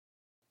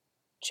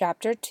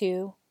Chapter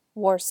 2,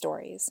 War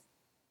Stories.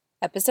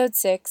 Episode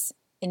 6,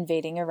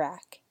 Invading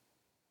Iraq.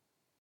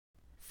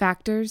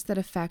 Factors that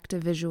affect a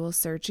visual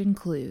search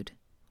include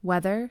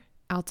weather,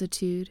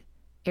 altitude,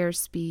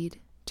 airspeed,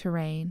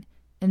 terrain,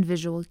 and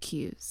visual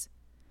cues.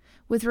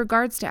 With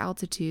regards to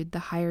altitude, the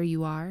higher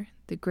you are,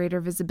 the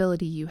greater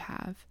visibility you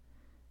have.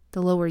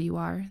 The lower you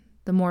are,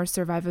 the more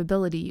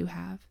survivability you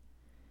have.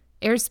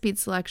 Airspeed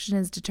selection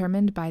is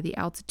determined by the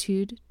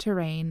altitude,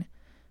 terrain,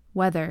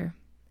 weather,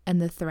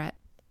 and the threat.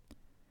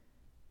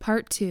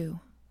 Part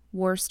 2,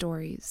 War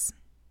Stories.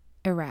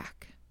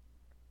 Iraq.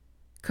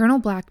 Colonel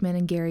Blackman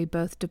and Gary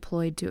both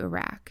deployed to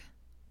Iraq.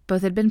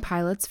 Both had been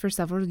pilots for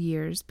several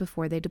years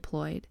before they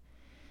deployed,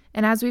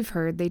 and as we've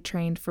heard, they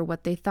trained for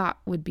what they thought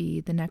would be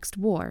the next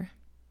war,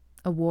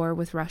 a war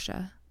with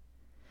Russia.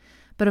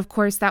 But of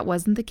course that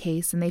wasn't the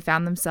case, and they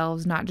found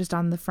themselves not just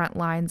on the front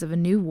lines of a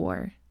new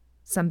war,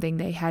 something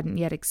they hadn't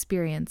yet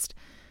experienced,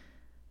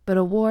 but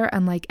a war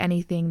unlike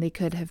anything they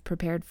could have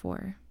prepared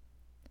for.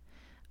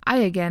 I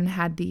again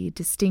had the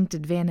distinct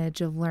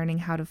advantage of learning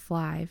how to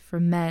fly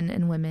from men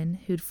and women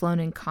who'd flown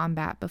in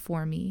combat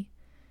before me,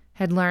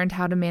 had learned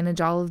how to manage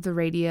all of the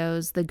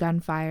radios, the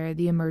gunfire,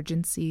 the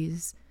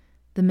emergencies,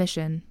 the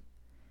mission.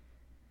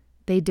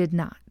 They did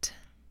not.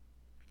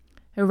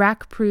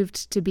 Iraq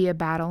proved to be a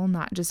battle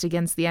not just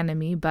against the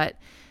enemy, but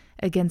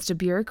against a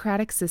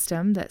bureaucratic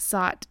system that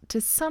sought to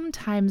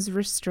sometimes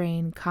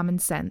restrain common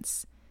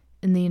sense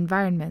in the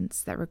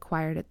environments that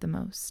required it the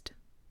most.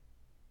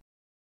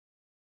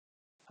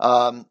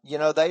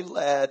 They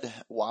led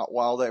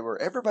while they were,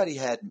 everybody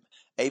had,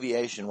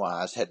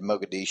 aviation-wise, had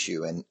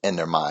Mogadishu in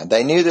their mind.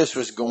 They knew this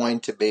was going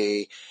to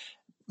be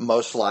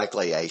most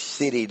likely a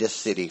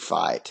city-to-city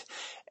fight.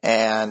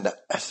 And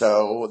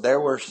so there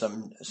were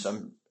some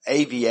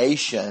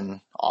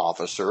aviation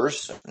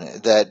officers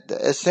that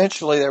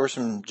essentially, there were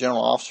some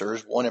general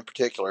officers, one in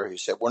particular, who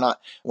said, we're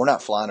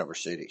not flying over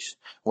cities.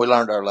 We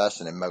learned our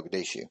lesson in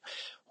Mogadishu.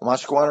 Well, my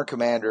squadron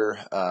commander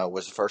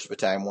was the 1st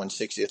Battalion,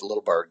 160th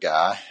Little Bird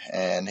guy,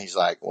 and he's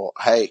like, well,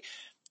 hey,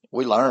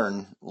 we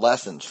learned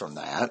lessons from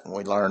that.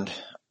 We learned,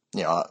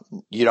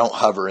 you don't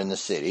hover in the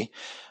city,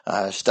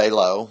 stay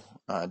low,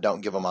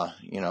 don't give them a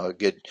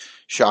good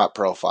shot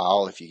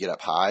profile. If you get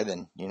up high,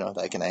 then,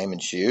 they can aim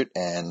and shoot,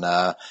 and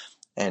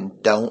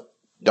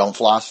don't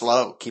fly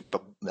slow.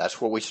 That's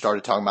where we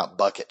started talking about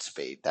bucket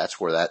speed. That's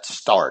where that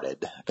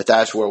started. But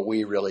that's where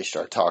we really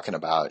started talking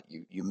about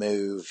you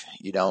move,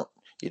 you don't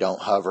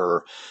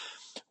hover,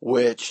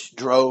 which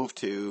drove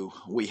to,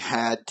 we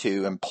had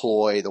to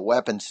employ the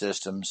weapon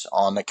systems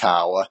on the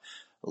Kiowa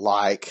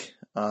like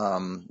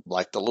the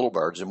Little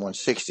Birds in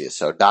 160th.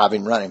 So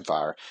diving, running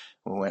fire.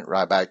 We went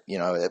right back,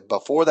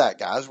 before that,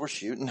 guys were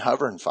shooting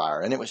hovering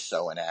fire, and it was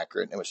so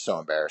inaccurate, and it was so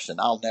embarrassing.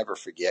 I'll never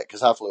forget,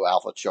 because I flew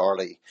Alpha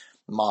Charlie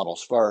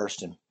models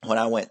first, and when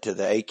I went to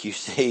the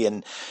AQC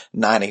in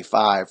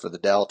 95 for the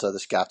Delta,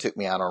 this guy took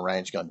me out on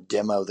range, going to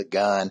demo the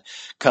gun,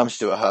 comes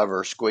to a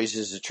hover,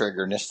 squeezes the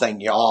trigger, and this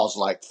thing yaws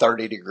like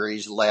 30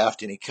 degrees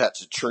left, and he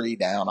cuts a tree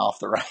down off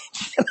the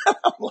range. And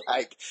I'm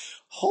like,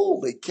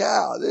 holy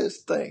cow, this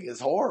thing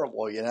is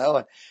horrible,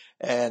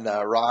 and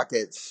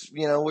rockets,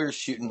 we were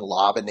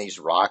lobbing these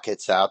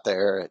rockets out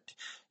there at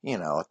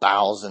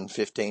 1,000,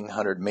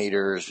 1,500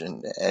 meters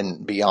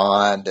and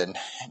beyond, and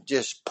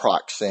just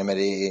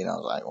proximity. And I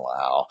was like,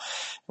 wow,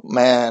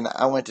 man,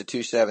 I went to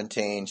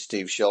 217,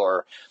 Steve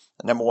Schiller.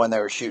 Number one, they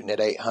were shooting at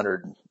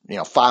 800,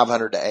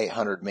 500 to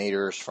 800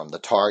 meters from the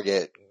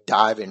target,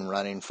 diving,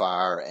 running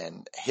fire,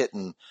 and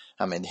hitting.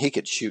 I mean, he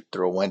could shoot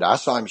through a window. I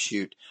saw him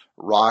shoot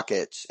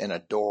rockets in a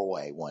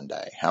doorway one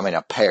day. I mean,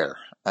 a pair.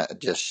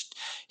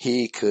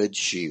 He could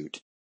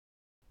shoot.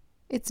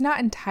 It's not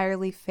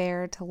entirely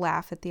fair to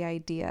laugh at the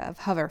idea of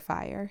hover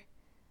fire.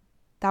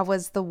 That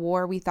was the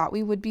war we thought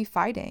we would be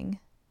fighting.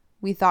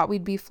 We thought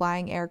we'd be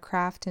flying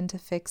aircraft into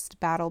fixed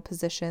battle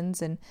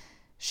positions and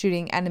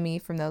shooting enemy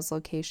from those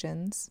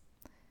locations.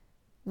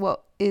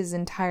 What is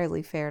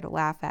entirely fair to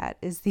laugh at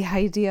is the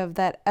idea of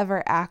that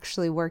ever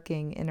actually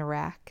working in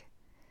Iraq.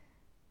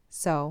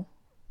 So,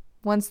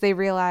 once they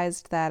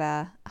realized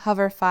that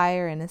hover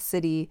fire in a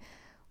city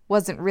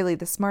wasn't really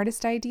the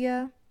smartest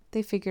idea,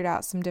 they figured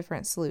out some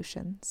different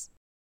solutions.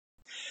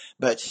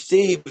 But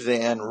Steve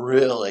then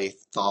really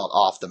thought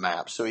off the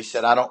map. So he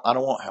said, I don't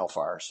want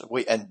Hellfire. So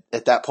and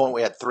at that point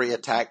we had 3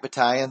 attack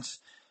battalions.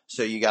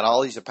 So you got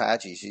all these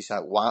Apaches. He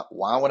said, why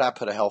would I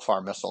put a Hellfire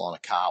missile on a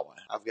Kiowa?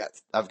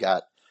 I've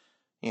got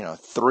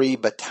 3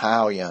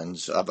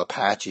 battalions of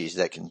Apaches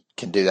that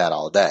can do that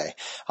all day.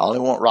 I only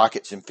want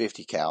rockets in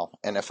 50 cal.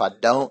 And if I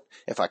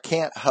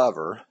can't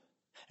hover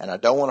and I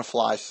don't want to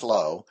fly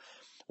slow,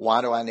 why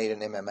do I need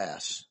an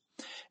MMS?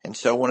 And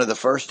so one of the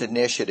first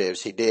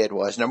initiatives he did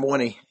was, number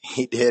one,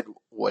 he did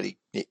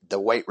the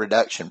weight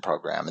reduction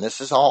program. And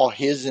this is all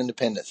his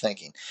independent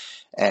thinking.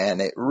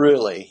 And it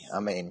really,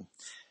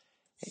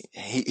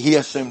 he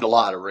assumed a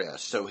lot of risk.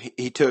 So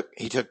he took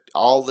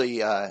all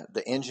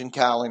the engine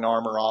cowling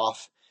armor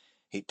off.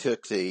 We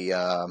took the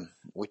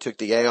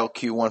ALQ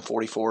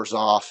 144s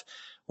off.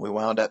 We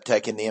wound up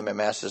taking the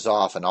MMSs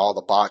off and all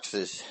the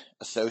boxes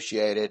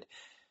associated.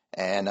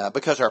 And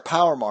because our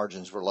power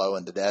margins were low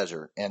in the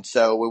desert. And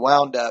so we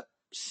wound up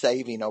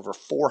saving over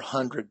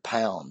 400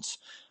 pounds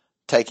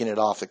taking it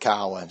off the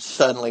Kiowa, and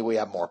suddenly we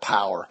have more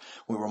power.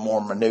 We were more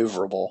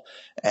maneuverable,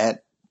 and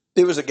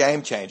it was a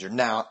game changer.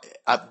 Now,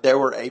 there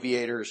were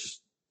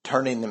aviators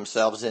turning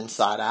themselves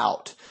inside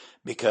out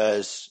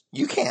because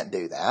you can't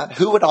do that.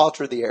 Who would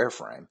alter the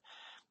airframe?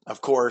 Of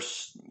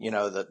course,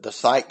 the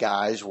site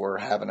guys were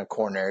having a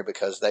coronary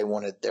because they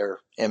wanted their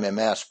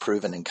MMS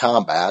proven in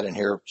combat, and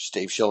here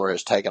Steve Schiller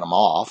has taken them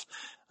off.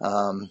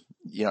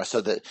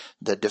 So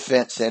the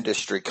defense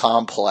industry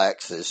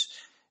complex is,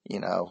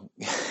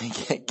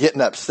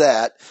 getting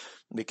upset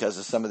because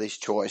of some of these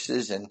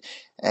choices,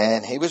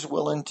 and he was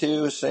willing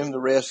to assume the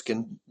risk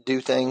and do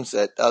things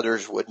that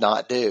others would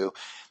not do.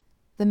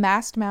 The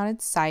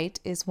mast-mounted sight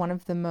is one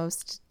of the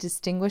most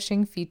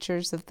distinguishing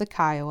features of the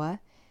Kiowa.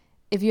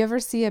 If you ever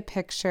see a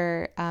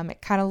picture,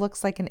 it kind of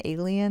looks like an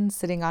alien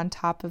sitting on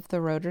top of the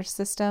rotor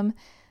system.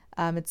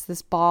 It's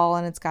this ball,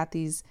 and it's got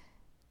these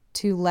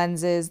two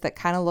lenses that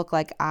kind of look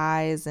like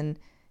eyes and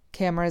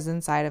cameras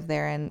inside of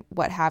there and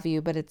what have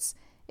you. But it's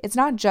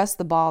not just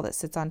the ball that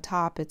sits on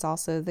top. It's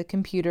also the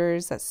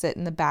computers that sit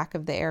in the back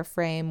of the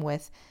airframe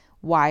with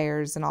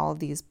wires and all of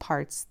these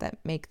parts that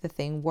make the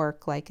thing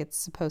work like it's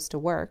supposed to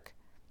work.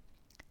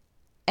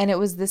 And it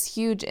was this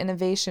huge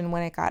innovation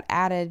when it got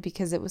added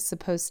because it was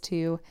supposed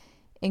to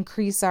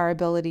increase our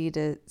ability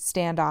to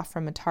stand off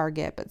from a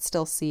target but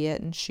still see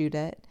it and shoot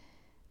it.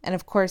 And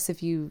of course,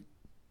 if you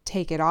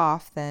take it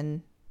off,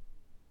 then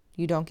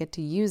you don't get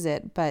to use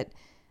it. But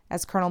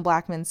as Colonel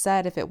Blackman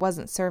said, if it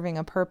wasn't serving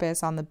a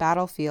purpose on the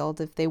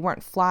battlefield, if they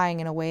weren't flying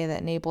in a way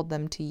that enabled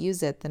them to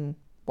use it, then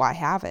why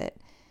have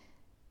it?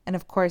 And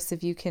of course,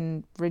 if you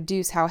can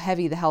reduce how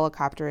heavy the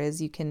helicopter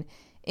is, you can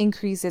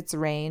increase its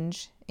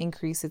range,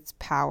 increase its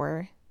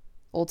power,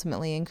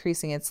 ultimately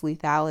increasing its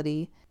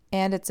lethality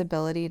and its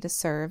ability to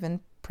serve and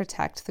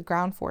protect the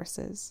ground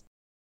forces.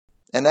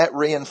 And that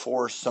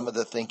reinforced some of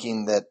the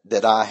thinking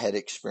that I had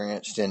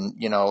experienced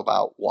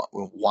about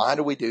why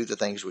do we do the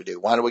things we do?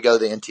 Why do we go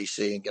to the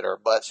NTC and get our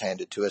butts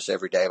handed to us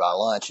every day by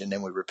lunch, and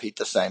then we repeat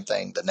the same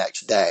thing the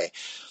next day?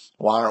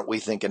 Why aren't we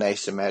thinking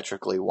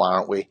asymmetrically? Why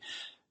aren't we,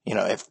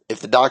 if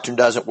the doctrine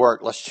doesn't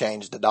work, let's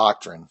change the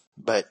doctrine.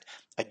 But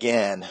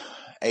again,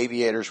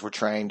 aviators were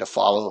trained to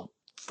follow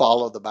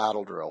the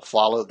battle drill,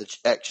 follow the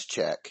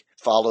X-check,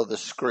 follow the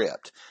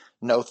script,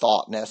 no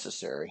thought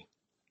necessary.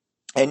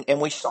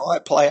 And we saw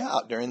it play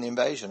out during the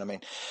invasion. I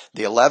mean,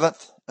 the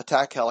 11th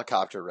Attack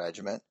Helicopter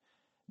Regiment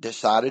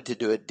decided to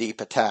do a deep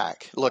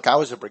attack. Look, I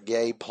was a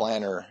brigade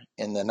planner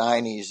in the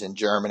 90s in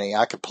Germany.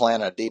 I could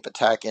plan a deep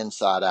attack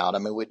inside out. I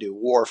mean, we'd do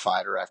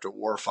warfighter after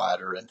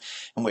warfighter,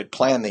 and we'd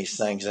plan these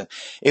things. And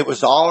it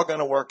was all going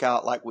to work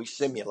out like we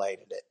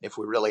simulated it if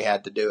we really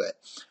had to do it.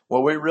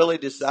 Well, we really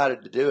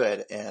decided to do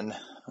it in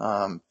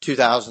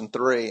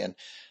 2003, and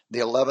the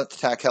 11th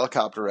Attack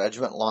Helicopter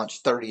Regiment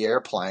launched 30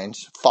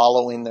 airplanes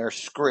following their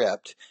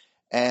script,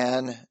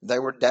 and they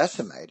were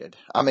decimated.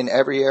 I mean,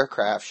 every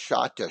aircraft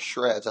shot to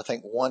shreds. I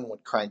think one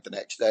would crank the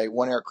next day.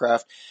 One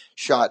aircraft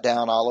shot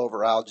down all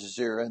over Al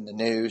Jazeera in the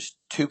news.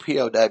 2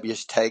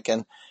 POWs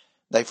taken.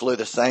 They flew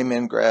the same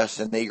ingress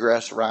and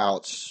egress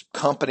routes,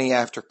 company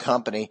after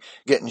company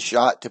getting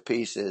shot to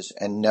pieces,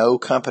 and no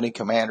company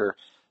commander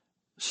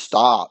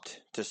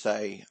stopped to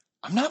say,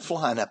 I'm not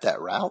flying up that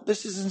route.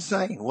 This is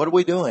insane. What are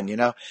we doing?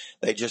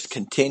 They just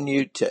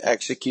continued to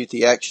execute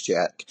the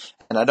X-check.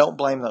 And I don't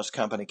blame those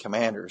company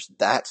commanders.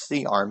 That's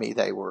the army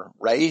they were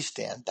raised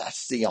in.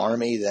 That's the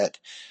army that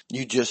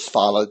you just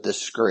followed the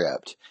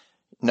script.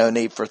 No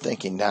need for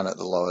thinking down at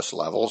the lowest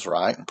levels,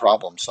 right? And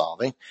problem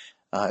solving.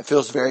 It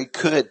feels very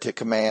good to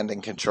command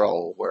and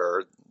control,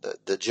 where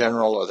the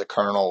general or the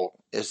colonel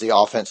is the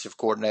offensive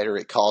coordinator.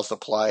 He calls the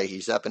play.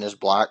 He's up in his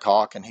Black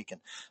Hawk, and he can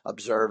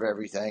observe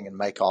everything and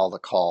make all the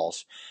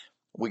calls.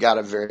 We got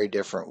a very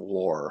different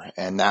war,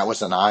 and that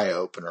was an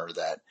eye-opener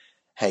that,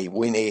 hey,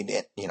 we need,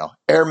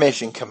 air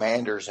mission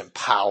commanders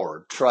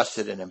empowered,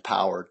 trusted and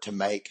empowered to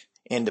make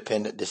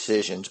independent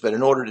decisions. But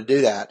in order to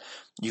do that,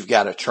 you've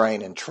got to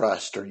train and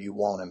trust, or you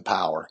won't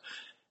empower.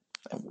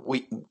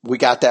 We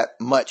got that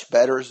much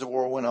better as the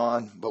war went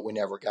on, but we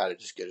never got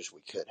it as good as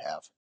we could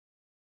have.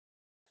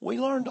 We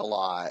learned a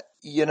lot,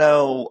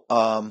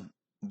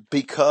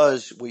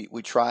 because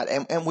we tried,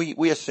 and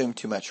we assumed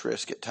too much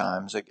risk at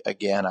times.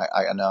 Again,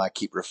 I know I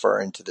keep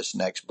referring to this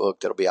next book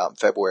that'll be out in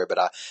February,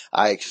 but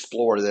I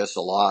explore this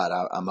a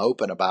lot. I'm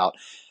open about,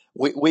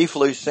 we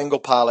flew single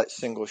pilot,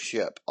 single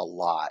ship a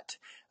lot.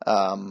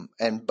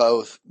 And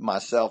both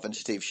myself and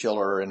Steve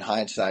Schiller, in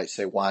hindsight,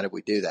 say, why did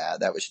we do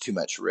that? That was too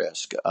much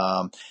risk.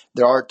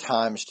 There are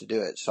times to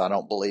do it, so I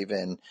don't believe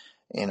in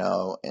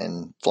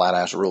flat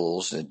ass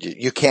rules.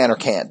 You can or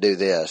can't do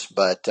this,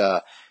 but,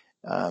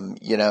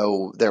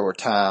 there were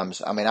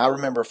times, I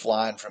remember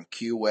flying from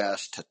Key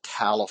West to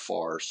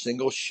Talifar,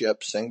 single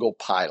ship, single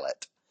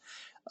pilot,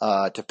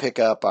 to pick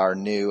up our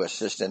new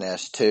assistant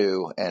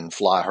S2 and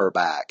fly her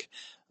back,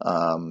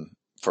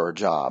 for a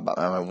job.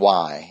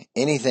 Why?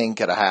 Anything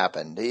could have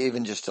happened,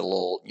 even just a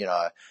little,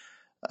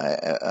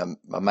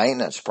 a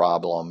maintenance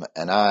problem,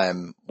 and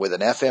I'm with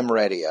an FM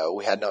radio.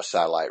 We had no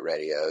satellite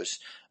radios.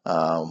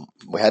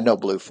 We had no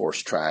Blue Force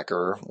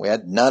tracker. We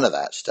had none of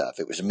that stuff.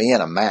 It was me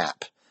and a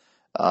map.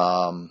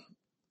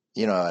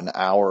 An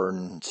hour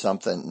and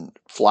something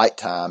flight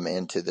time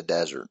into the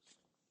desert.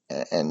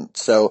 And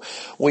so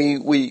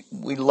we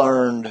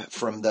learned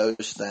from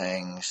those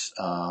things.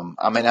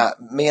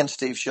 Me and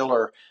Steve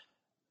Schiller,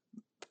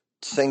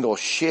 single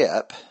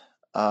ship,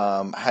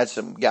 had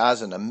some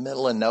guys in the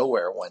middle of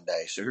nowhere one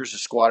day. So here's a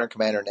squadron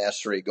commander in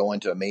S3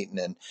 going to a meeting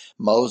in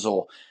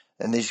Mosul,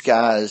 and these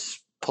guys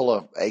pull a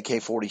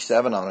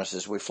AK-47 on us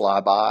as we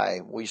fly by.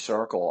 We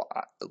circle.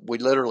 We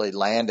literally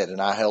landed, and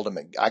I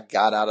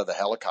got out of the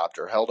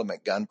helicopter, held them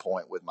at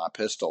gunpoint with my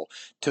pistol,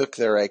 took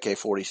their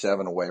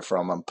AK-47 away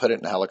from them, put it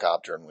in the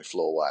helicopter, and we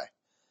flew away.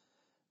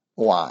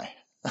 Why?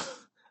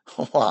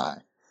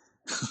 Why?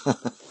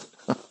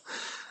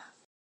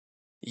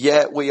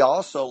 Yet we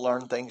also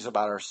learned things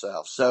about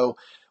ourselves. So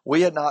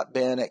we had not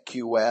been at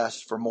Q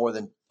West for more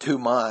than 2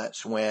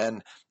 months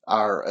when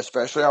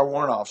especially our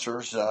warrant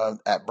officers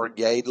at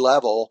brigade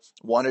level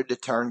wanted to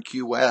turn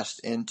Q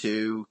West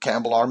into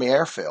Campbell Army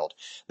Airfield.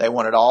 They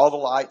wanted all the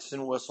lights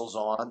and whistles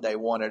on. They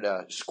wanted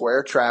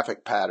square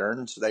traffic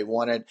patterns.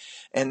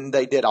 And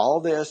they did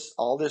all this.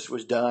 All this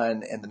was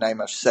done in the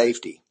name of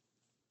safety.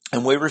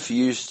 And we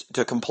refused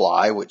to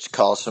comply, which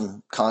caused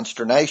some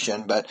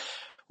consternation, but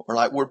we're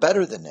like, we're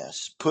better than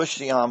this. Push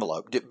the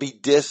envelope. Be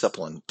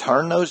disciplined.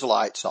 Turn those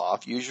lights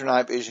off. Use your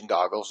night vision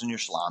goggles and your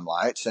slime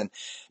lights, and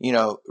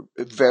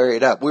vary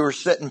it up. We were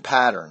setting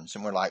patterns,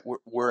 and we're like,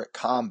 we're at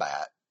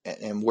combat,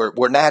 and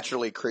we're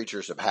naturally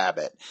creatures of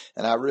habit.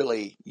 And I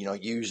really,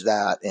 use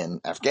that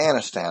in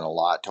Afghanistan a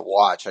lot to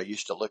watch. I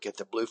used to look at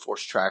the Blue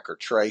Force tracker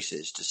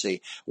traces to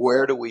see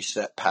where do we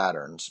set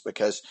patterns,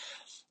 because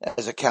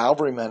as a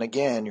cavalryman,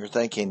 again, you're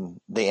thinking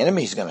the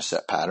enemy's going to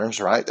set patterns,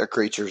 right? They're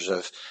creatures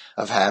of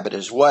habit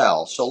as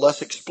well. So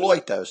let's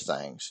exploit those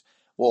things.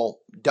 Well,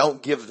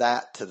 don't give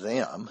that to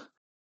them.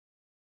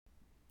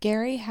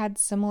 Gary had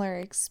similar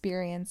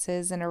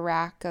experiences in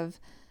Iraq of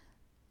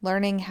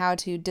learning how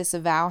to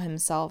disavow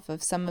himself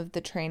of some of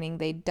the training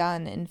they'd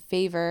done in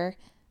favor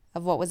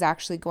of what was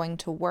actually going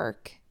to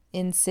work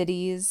in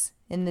cities,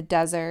 in the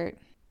desert.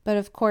 But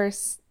of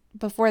course,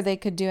 before they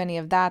could do any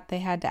of that, they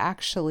had to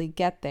actually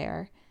get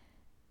there.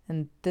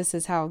 And this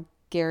is how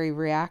Gary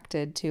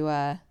reacted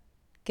to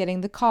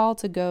getting the call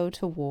to go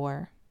to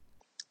war.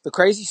 The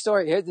crazy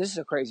story, this is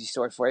a crazy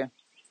story for you.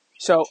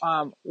 So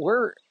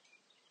we're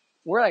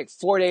like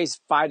 4 days,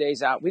 5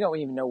 days out. We don't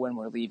even know when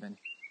we're leaving.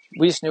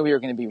 We just knew we were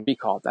going to be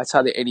recalled. That's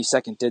how the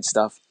 82nd did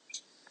stuff.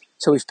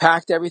 So we've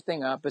packed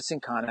everything up. It's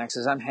in Connex.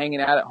 As I'm hanging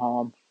out at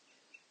home,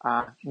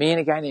 me and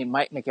a guy named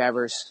Mike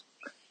McEvers,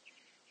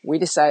 we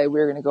decided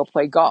we were going to go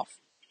play golf.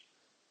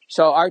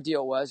 So our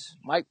deal was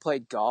Mike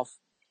played golf.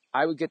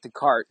 I would get the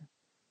cart,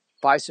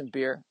 buy some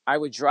beer. I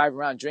would drive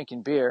around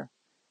drinking beer,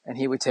 and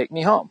he would take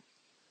me home.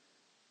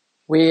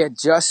 We had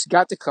just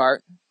got the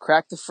cart,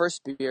 cracked the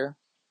first beer.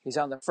 He's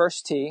on the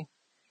first tee,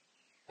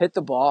 hit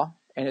the ball,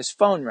 and his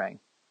phone rang.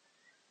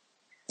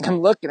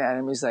 I'm looking at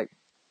him. He's like,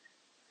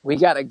 we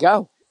got to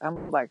go.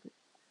 I'm like,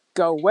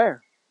 go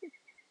where?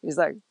 He's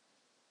like,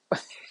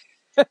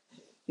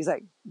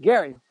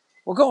 Gary,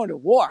 we're going to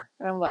war.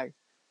 And I'm like,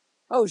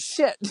 oh,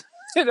 shit.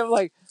 And I'm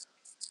like,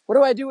 what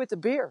do I do with the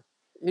beer?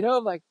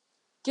 I'm like,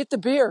 get the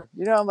beer.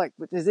 I'm like,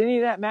 does any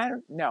of that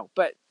matter? No.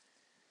 But,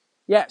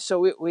 yeah, so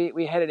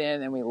we headed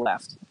in and we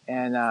left.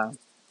 And,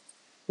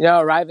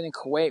 arriving in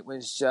Kuwait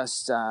was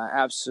just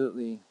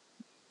absolutely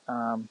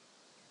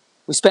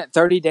we spent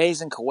 30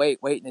 days in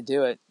Kuwait waiting to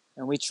do it.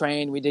 And we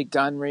trained. We did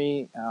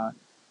gunnery.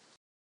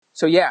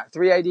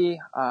 3ID,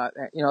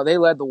 they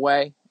led the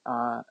way.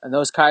 And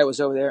those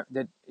Kiowas over there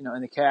did,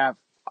 in the cab,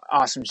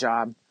 awesome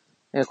job.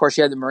 And, of course,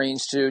 you had the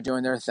Marines, too,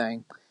 doing their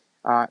thing.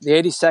 The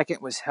 82nd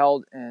was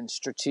held in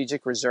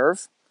strategic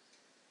reserve.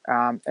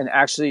 And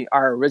actually,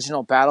 our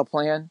original battle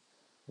plan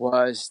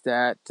was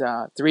that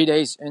 3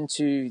 days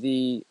into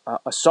the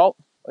assault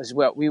was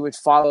what we would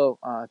follow.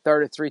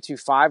 3rd of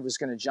 325 was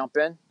going to jump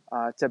in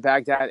to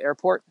Baghdad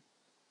airport.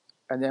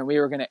 And then we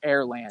were going to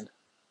air land.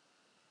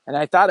 And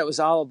I thought it was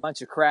all a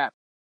bunch of crap.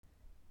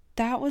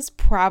 That was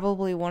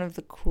probably one of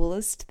the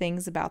coolest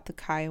things about the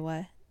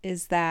Kiowa,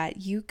 is that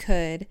you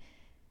could,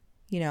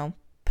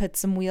 put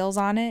some wheels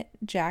on it,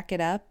 jack it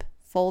up,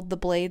 fold the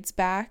blades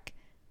back,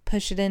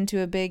 push it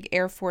into a big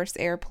Air Force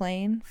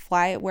airplane,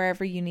 fly it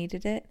wherever you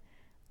needed it,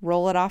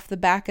 roll it off the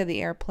back of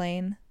the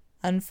airplane,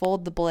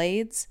 unfold the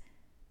blades,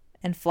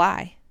 and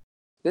fly.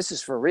 This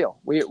is for real.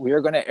 We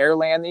are going to air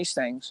land these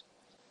things.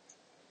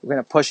 We're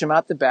going to push them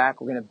out the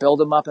back. We're going to build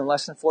them up in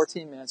less than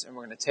 14 minutes, and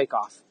we're going to take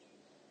off.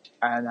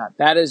 And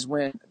that is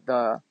when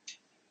the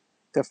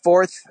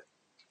 4th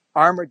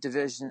Armored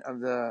Division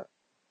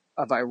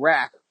of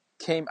Iraq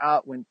came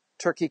out when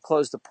Turkey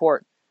closed the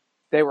port.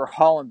 They were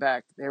hauling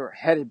back. They were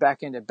headed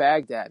back into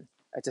Baghdad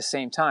at the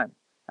same time.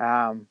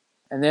 And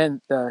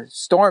then the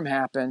storm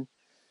happened.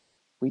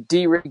 We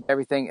de-rigged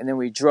everything, and then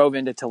we drove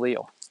into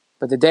Talil.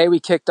 But the day we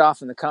kicked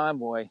off in the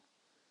convoy,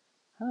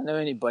 I don't know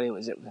anybody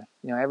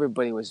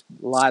everybody was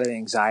a lot of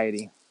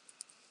anxiety.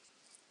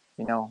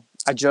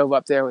 I drove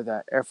up there with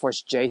an Air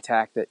Force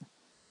JTAC that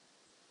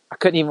I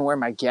couldn't even wear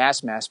my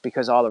gas mask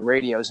because all the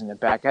radios in the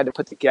back. I had to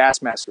put the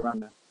gas mask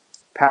around the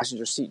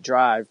passenger seat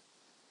drive.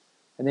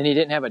 And then he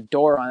didn't have a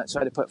door on it, so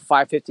I had to put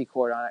 550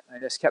 cord on it. And I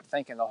just kept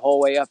thinking the whole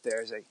way up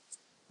there,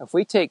 if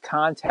we take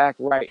contact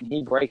right and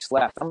he brakes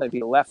left, I'm going to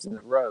be left in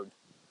the road.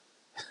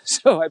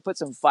 So I put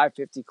some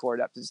 550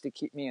 cord up just to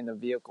keep me in the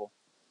vehicle.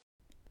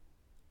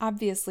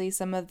 Obviously,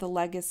 some of the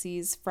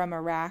legacies from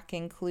Iraq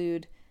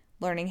include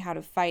learning how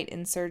to fight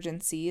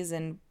insurgencies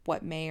and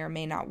what may or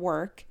may not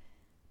work.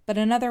 But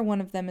another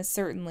one of them is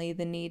certainly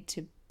the need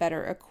to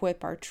better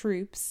equip our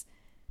troops.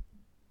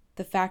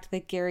 The fact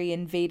that Gary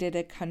invaded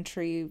a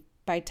country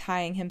by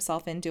tying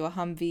himself into a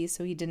Humvee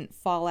so he didn't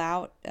fall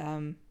out,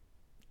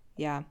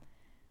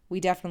 we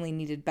definitely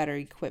needed better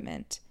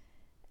equipment.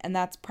 And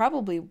that's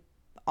probably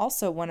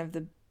also one of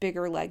the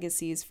bigger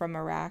legacies from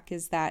Iraq,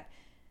 is that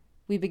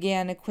we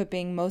began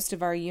equipping most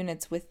of our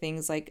units with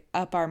things like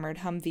up-armored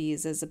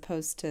Humvees as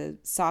opposed to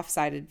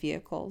soft-sided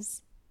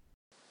vehicles.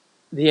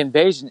 The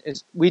invasion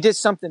we did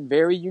something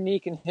very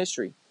unique in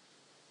history,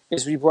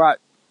 is we brought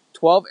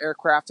 12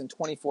 aircraft and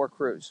 24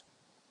 crews.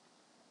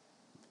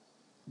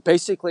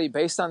 Basically,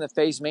 based on the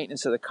phase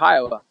maintenance of the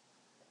Kiowa,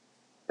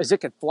 is it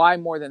could fly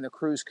more than the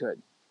crews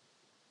could.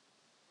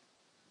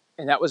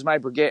 And that was my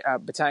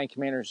battalion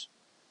commander's.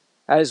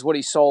 That is what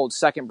he sold,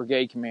 2nd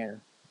Brigade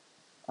Commander,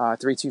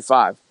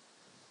 325.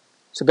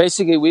 So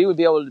basically, we would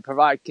be able to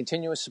provide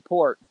continuous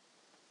support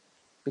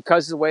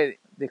because of the way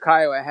the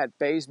Kiowa had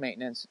phase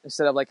maintenance.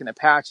 Instead of like an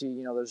Apache,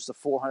 there's the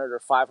 400 or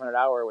 500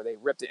 hour where they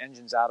ripped the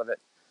engines out of it.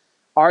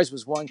 Ours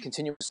was one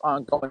continuous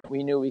ongoing.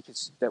 We knew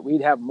that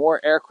we'd have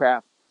more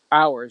aircraft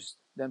hours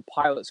than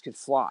pilots could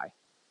fly.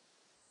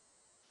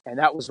 And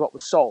that was what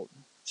was sold.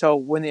 So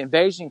when the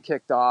invasion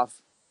kicked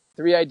off,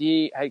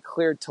 3ID had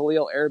cleared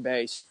Tallil Air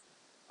Base.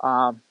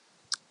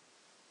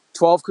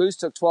 12 crews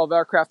took 12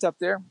 aircraft up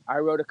there. I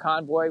rode a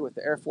convoy with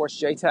the Air Force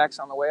JTACs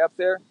on the way up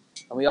there,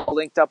 and we all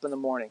linked up in the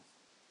morning.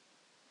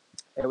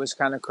 It was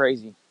kind of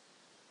crazy.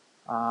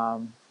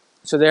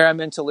 So there I'm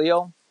in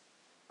Tallil.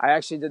 I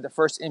actually did the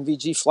first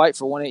NVG flight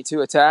for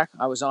 182 attack.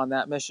 I was on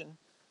that mission.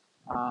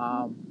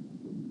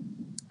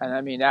 And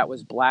I mean, that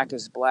was black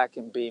as black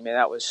can be. Man,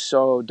 that was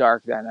so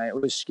dark that night.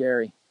 It was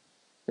scary.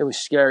 It was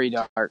scary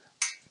dark.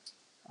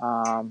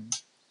 And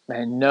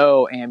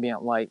no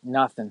ambient light,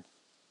 nothing.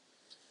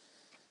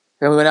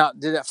 Then we went out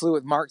and flew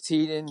with Mark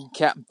Teeden,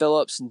 Captain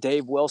Phillips, and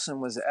Dave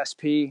Wilson was the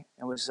SP.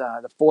 It was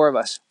the 4 of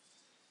us.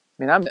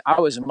 I mean, I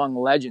was among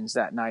legends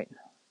that night,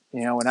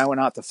 when I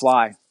went out to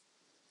fly.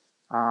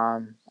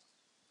 Man,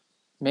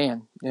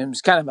 it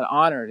was kind of an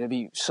honor to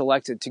be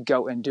selected to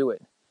go and do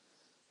it.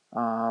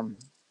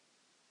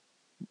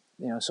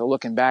 So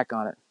looking back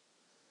on it.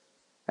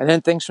 And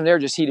then things from there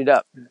just heated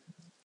up.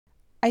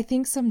 I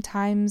think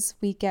sometimes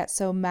we get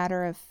so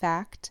matter of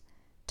fact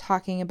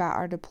talking about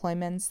our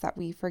deployments that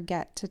we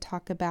forget to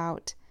talk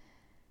about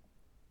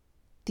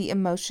the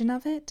emotion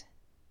of it.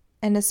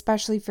 And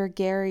especially for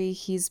Gary,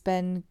 he's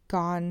been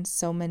gone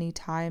so many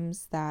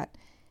times that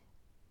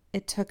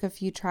it took a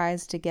few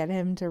tries to get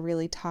him to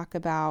really talk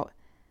about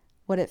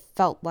what it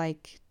felt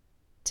like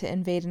to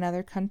invade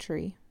another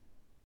country.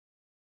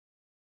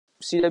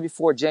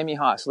 CW4 Jamie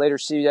Haas, later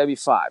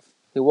CW5.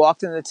 He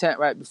walked in the tent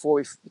right before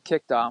we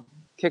kicked off,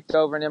 kicked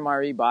over an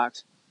MRE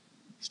box,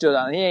 stood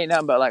on. He ain't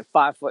nothing but like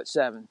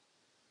 5'7".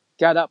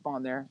 Got up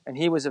on there, and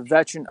he was a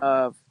veteran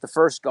of the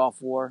first Gulf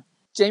War.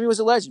 Jamie was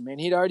a legend, man.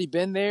 He'd already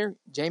been there.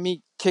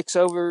 Jamie kicks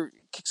over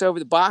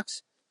the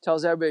box,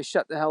 tells everybody to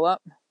shut the hell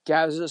up,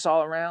 gathers us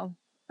all around,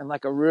 and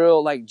like a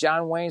real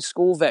John Wayne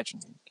school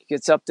veteran, he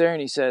gets up there and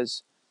he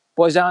says,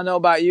 "Boys, I don't know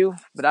about you,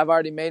 but I've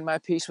already made my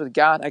peace with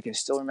God." I can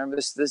still remember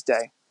this to this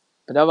day.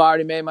 "But I've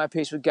already made my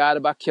peace with God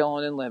about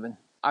killing and living.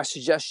 I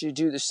suggest you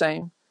do the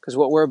same, because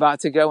what we're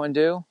about to go and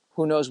do,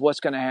 who knows what's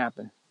going to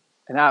happen."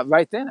 And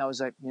right then I was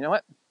like, you know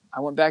what?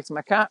 I went back to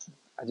my cot.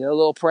 I did a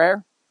little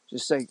prayer,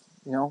 just kind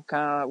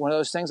of one of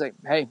those things like,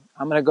 hey,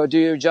 I'm going to go do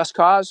your just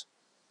cause.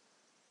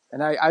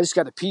 And I just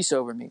got a peace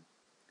over me.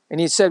 And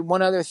he said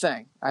one other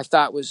thing I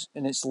thought was,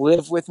 and it's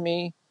live with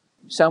me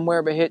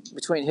somewhere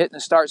between hitting the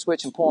start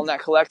switch and pulling that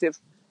collective,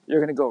 you're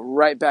going to go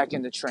right back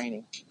into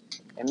training.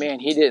 And man,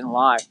 he didn't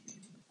lie.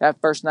 That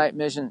first night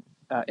mission,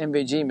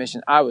 MVG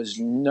mission, I was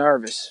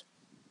nervous.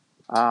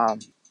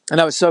 And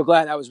I was so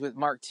glad I was with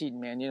Mark Teeden,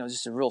 man,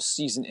 just a real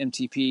seasoned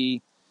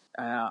MTP.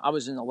 I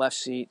was in the left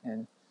seat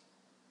and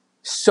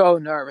so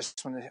nervous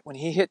when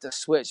he hit the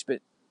switch.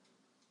 But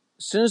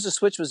as soon as the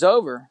switch was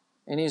over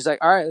and he's like,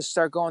 all right, let's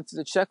start going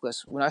through the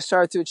checklist. When I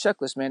started through the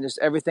checklist, man, just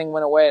everything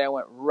went away and I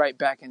went right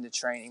back into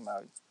training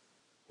mode.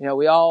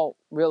 We all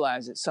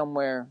realized that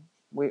somewhere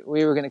we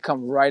were going to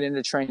come right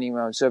into training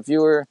mode. So if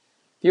you were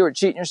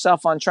cheating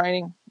yourself on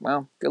training,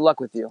 well, good luck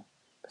with you.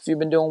 If you've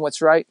been doing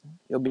what's right,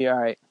 you'll be all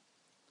right.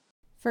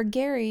 For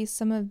Gary,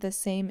 some of the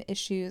same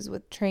issues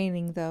with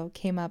training, though,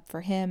 came up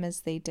for him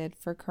as they did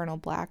for Colonel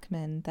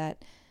Blackman,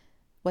 that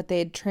what they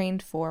had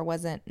trained for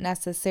wasn't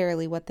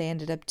necessarily what they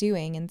ended up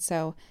doing. And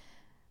so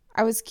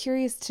I was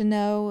curious to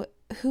know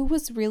who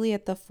was really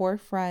at the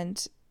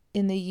forefront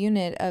in the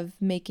unit of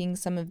making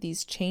some of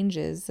these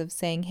changes, of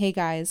saying, hey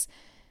guys,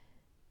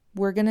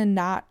 we're going to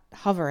not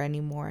hover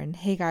anymore. And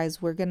hey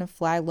guys, we're going to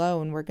fly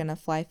low and we're going to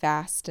fly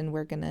fast and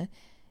we're going to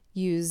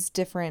use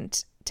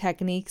different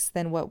techniques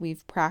than what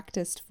we've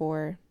practiced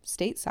for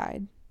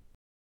stateside.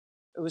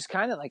 It was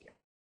kind of like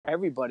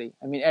everybody.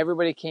 I mean,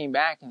 everybody came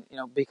back, and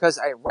because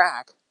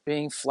Iraq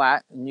being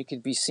flat and you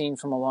could be seen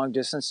from a long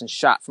distance and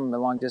shot from a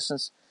long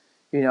distance,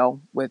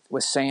 with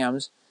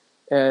SAMs,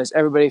 is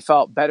everybody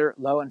felt better,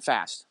 low and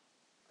fast,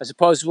 as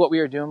opposed to what we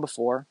were doing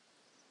before.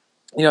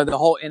 The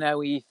whole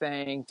NOE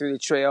thing through the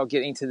trail,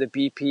 getting to the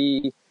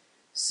BP,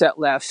 set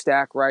left,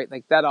 stack right,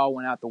 like that all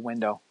went out the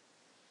window.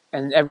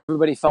 And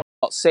everybody felt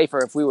safer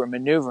if we were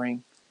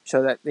maneuvering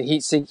so that the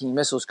heat-seeking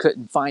missiles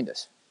couldn't find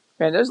us.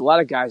 Man, there's a lot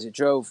of guys that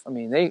drove.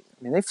 They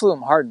flew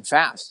them hard and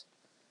fast.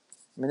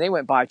 They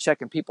went by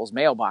checking people's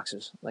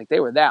mailboxes. Like, they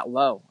were that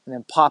low. And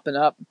then popping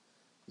up,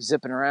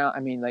 zipping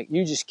around.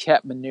 You just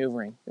kept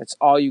maneuvering. That's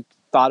all you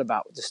thought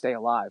about to stay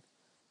alive.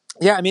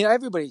 Yeah,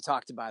 everybody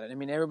talked about it.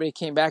 Everybody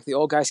came back. The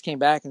old guys came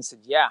back and said,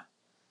 yeah,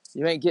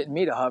 you ain't getting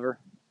me to hover.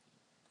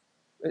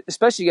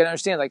 Especially, you got to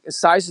understand, the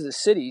size of the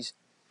cities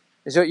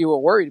is what you were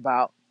worried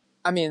about.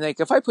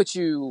 If I put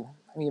you,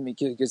 let me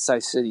get a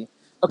good-sized city.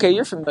 Okay,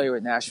 you're familiar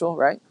with Nashville,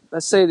 right?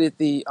 Let's say that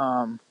the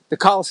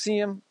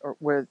Coliseum, or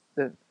where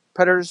the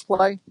Predators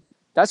play,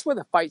 that's where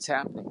the fight's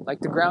happening.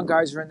 The ground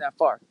guys are in that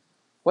far.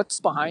 What's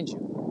behind you?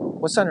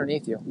 What's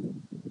underneath you?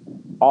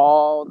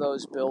 All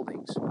those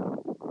buildings.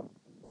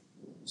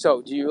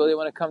 So do you really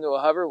want to come to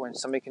a hover when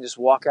somebody can just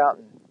walk out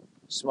and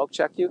smoke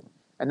check you?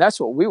 And that's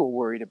what we were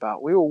worried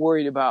about. We were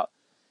worried about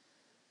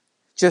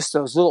just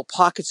those little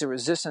pockets of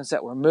resistance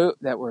that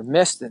were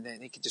missed, and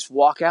they could just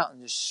walk out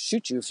and just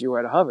shoot you if you were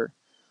at a hover.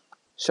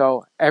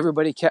 So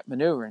everybody kept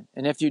maneuvering.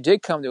 And if you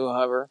did come to a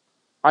hover,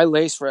 I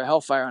laced for a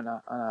Hellfire on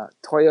a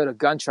Toyota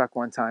gun truck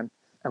one time,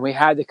 and we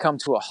had to come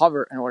to a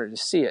hover in order to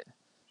see it.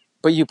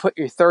 But you put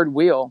your third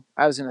wheel,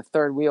 I was in a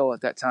third wheel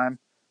at that time.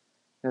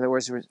 In other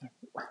words,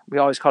 we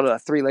always called it a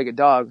three-legged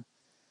dog.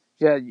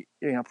 You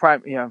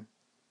had,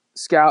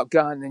 scout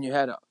gun, and then you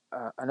had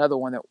another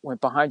one that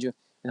went behind you.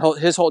 And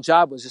his whole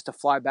job was just to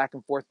fly back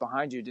and forth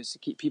behind you just to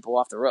keep people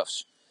off the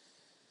roofs.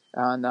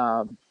 And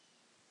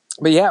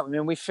but yeah,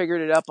 we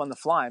figured it up on the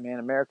fly, man.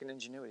 American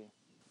ingenuity.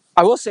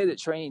 I will say that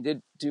training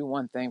did do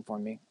one thing for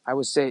me. I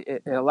would say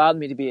it allowed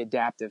me to be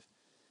adaptive,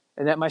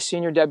 and that my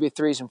senior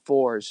W3s and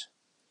 4s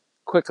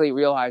quickly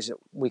realized that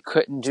we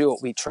couldn't do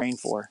what we trained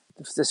for.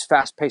 This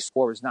fast-paced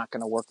war was not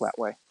going to work that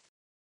way.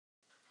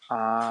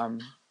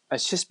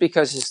 It's just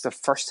because it's the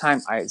first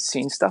time I had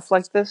seen stuff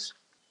like this,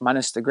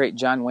 minus the great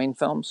John Wayne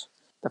films.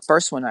 The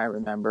first one I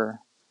remember,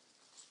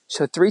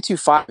 so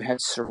 325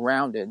 had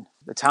surrounded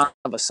the town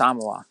of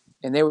Asamoah,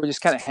 and they were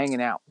just kind of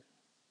hanging out.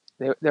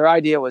 Their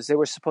idea was they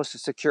were supposed to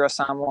secure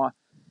Asamoah,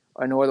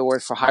 in other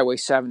words, for Highway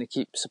 7 to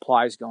keep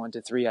supplies going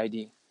to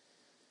 3ID.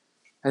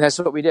 And that's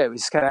what we did. We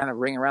just kind of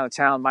ring around the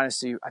town,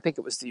 minus I think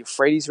it was the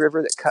Euphrates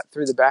River that cut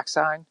through the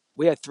backside.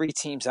 We had 3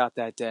 teams out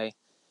that day.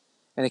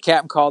 And the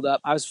captain called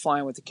up. I was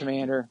flying with the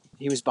commander.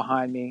 He was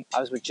behind me. I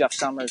was with Jeff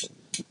Summers.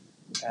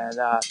 And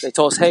they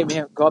told us, hey,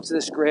 man, go up to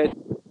this grid.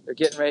 They're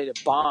getting ready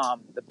to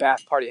bomb the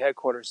Ba'ath Party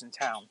headquarters in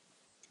town.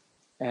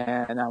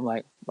 And I'm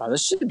like, wow,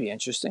 this should be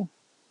interesting.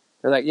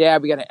 They're like, yeah,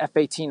 we got an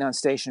F-18 on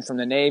station from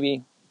the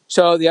Navy.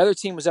 So the other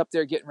team was up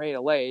there getting ready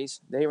to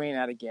laze. They ran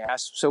out of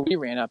gas. So we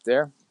ran up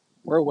there.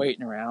 We're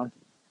waiting around.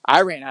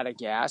 I ran out of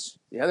gas.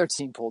 The other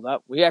team pulled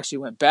up. We actually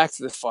went back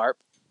to the FARP,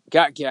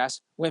 got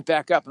gas, went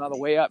back up. And on the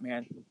way up,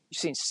 man, you've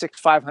seen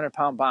 6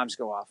 500-pound bombs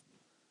go off.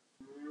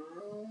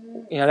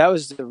 That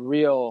was the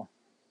real,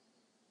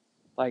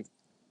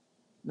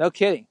 no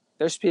kidding.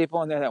 There's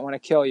people in there that want to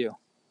kill you.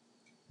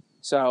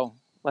 So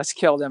let's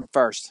kill them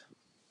first.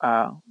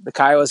 The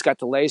Kiowas got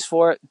the lays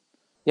for it.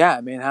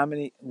 Yeah,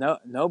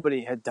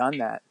 nobody had done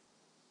that,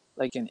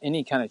 in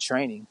any kind of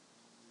training.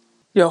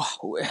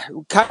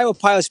 Kiowa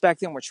pilots back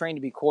then were trained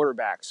to be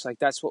quarterbacks.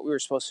 That's what we were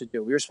supposed to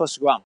do. We were supposed to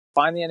go out and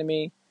find the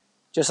enemy,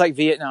 just like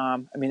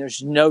Vietnam.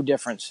 There's no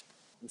difference.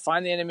 We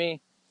find the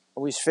enemy,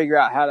 and we just figure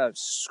out how to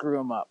screw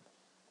them up,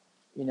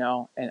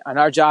 and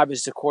our job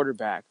is to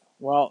quarterback.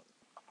 Well,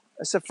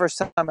 that's the first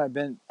time I've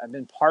been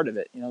part of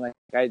it.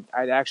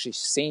 I'd actually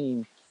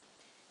seen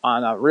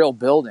on a real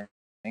building,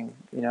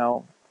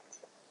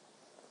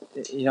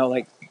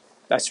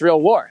 that's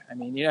real war.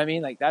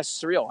 That's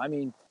surreal.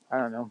 I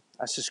don't know.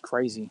 That's just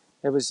crazy.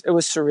 It was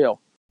surreal.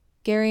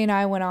 Gary and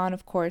I went on,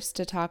 of course,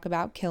 to talk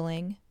about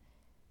killing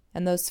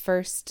and those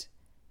first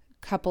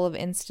couple of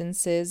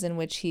instances in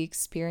which he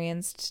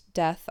experienced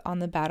death on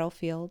the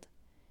battlefield.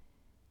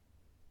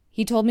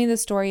 He told me the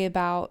story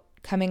about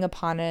coming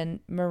upon a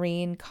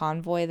Marine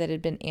convoy that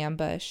had been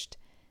ambushed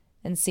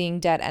and seeing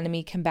dead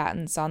enemy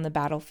combatants on the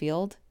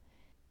battlefield.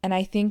 And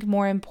I think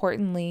more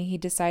importantly, he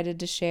decided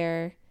to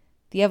share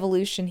the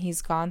evolution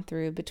he's gone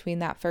through between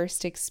that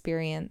first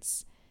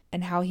experience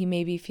and how he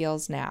maybe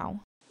feels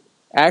now.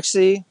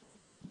 Actually,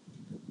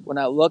 when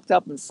I looked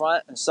up in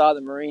front and saw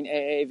the Marine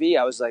AAV,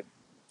 I was like,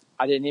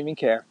 I didn't even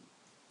care.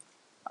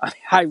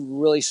 I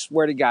really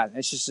swear to God,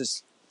 it's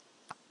just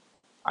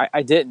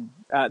I didn't.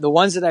 The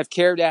ones that I've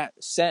cared at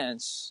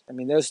since, I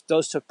mean,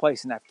 those took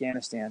place in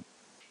Afghanistan.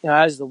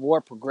 As the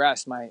war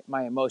progressed, my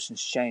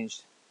emotions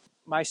changed.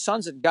 My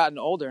sons had gotten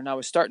older, and I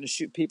was starting to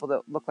shoot people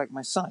that looked like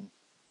my son,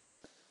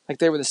 like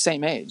they were the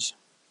same age,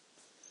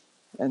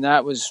 and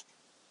that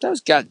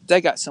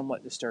got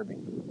somewhat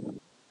disturbing.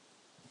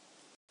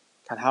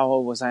 God, how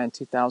old was I in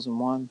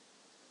 2001?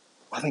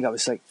 I think I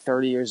was like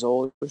 30 years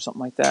old or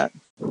something like that.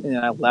 And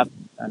then I left.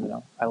 I don't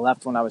know. I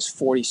left when I was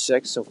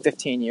 46, so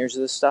 15 years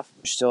of this stuff.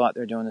 We're still out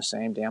there doing the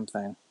same damn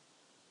thing.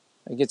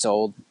 It gets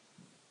old.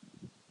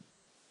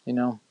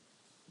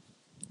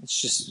 It's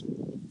just,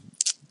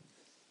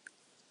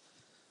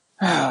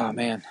 oh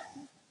man.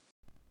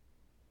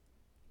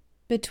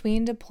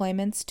 Between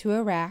deployments to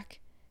Iraq,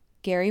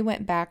 Gary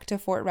went back to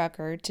Fort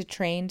Rucker to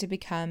train to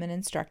become an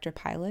instructor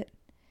pilot.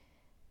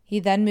 He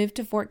then moved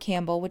to Fort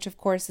Campbell, which of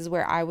course is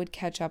where I would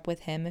catch up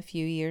with him a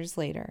few years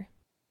later.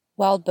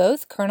 While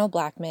both Colonel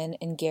Blackman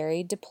and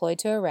Gary deployed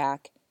to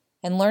Iraq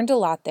and learned a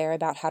lot there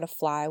about how to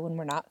fly when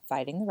we're not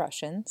fighting the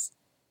Russians,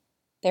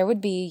 there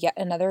would be yet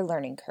another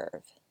learning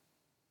curve,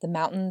 the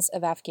mountains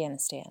of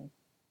Afghanistan.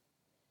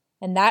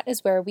 And that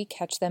is where we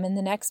catch them in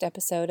the next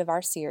episode of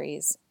our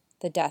series,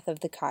 The Death of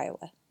the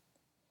Kiowa.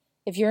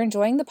 If you're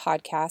enjoying the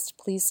podcast,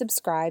 please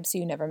subscribe so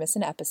you never miss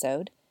an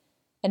episode.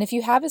 And if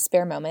you have a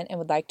spare moment and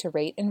would like to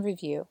rate and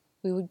review,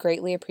 we would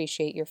greatly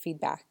appreciate your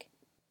feedback.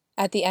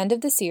 At the end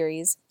of the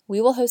series,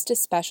 we will host a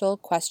special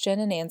question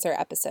and answer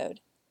episode.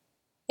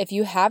 If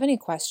you have any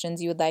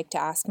questions you would like to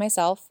ask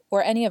myself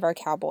or any of our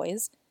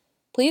cowboys,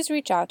 please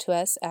reach out to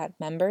us at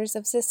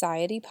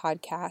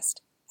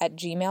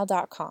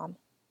membersofsocietypodcast@gmail.com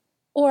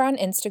or on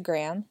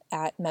Instagram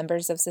at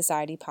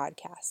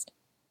membersofsocietypodcast.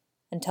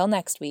 Until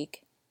next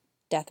week,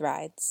 Death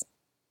Rides.